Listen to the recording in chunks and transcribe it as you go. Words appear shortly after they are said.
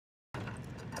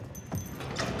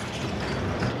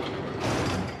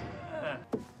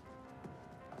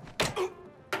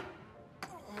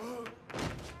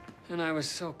And I was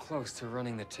so close to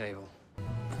running the table.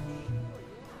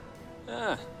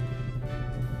 Ah.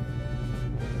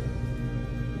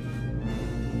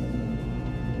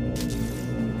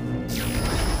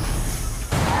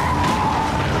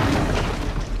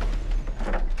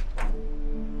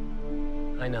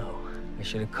 I know. I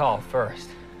should have called first.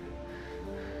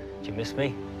 Did you miss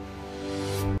me?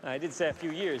 I did say a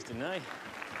few years, didn't I? It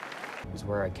was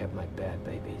where I kept my bad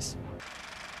babies.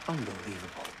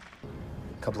 Unbelievable.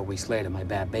 A couple of weeks later, my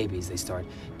bad babies, they start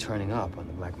turning up on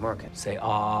the black market. Say,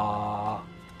 ah.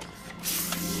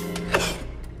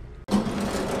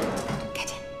 Get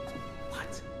in.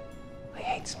 What? I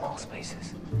hate small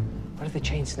spaces. What if the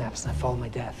chain snaps and I fall to my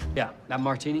death? Yeah, that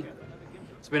martini?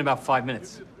 It's been about 5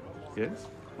 minutes. Yes?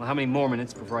 Well, how many more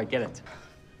minutes before I get it?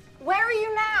 Where are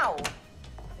you now?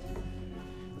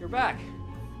 You're back.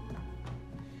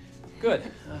 Good.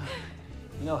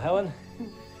 You know Helen?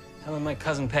 Helen, my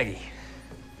cousin Peggy.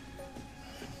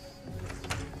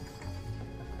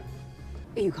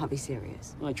 You can't be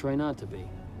serious. I try not to be.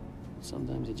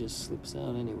 Sometimes it just slips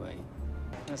out anyway.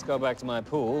 Let's go back to my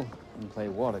pool and play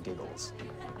water giggles.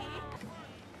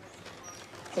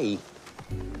 Hey,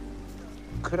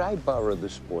 could I borrow the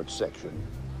sports section?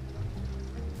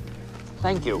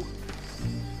 Thank you.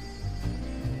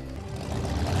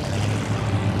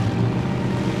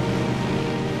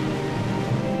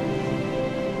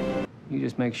 You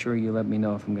just make sure you let me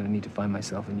know if I'm gonna need to find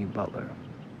myself a new butler.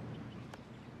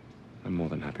 I'm more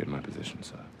than happy in my position,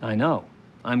 sir. I know.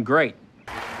 I'm great.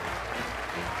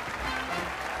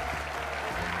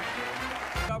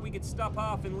 Thought we could stop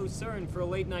off in Lucerne for a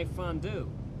late-night fondue.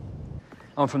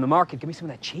 Oh, and from the market, give me some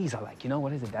of that cheese I like. You know,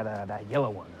 what is it? That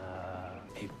yellow one.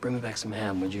 Hey, bring me back some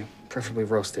ham, would you? Preferably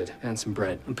roasted, and some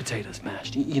bread, and potatoes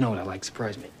mashed. You know what I like,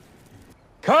 surprise me.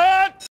 Cut!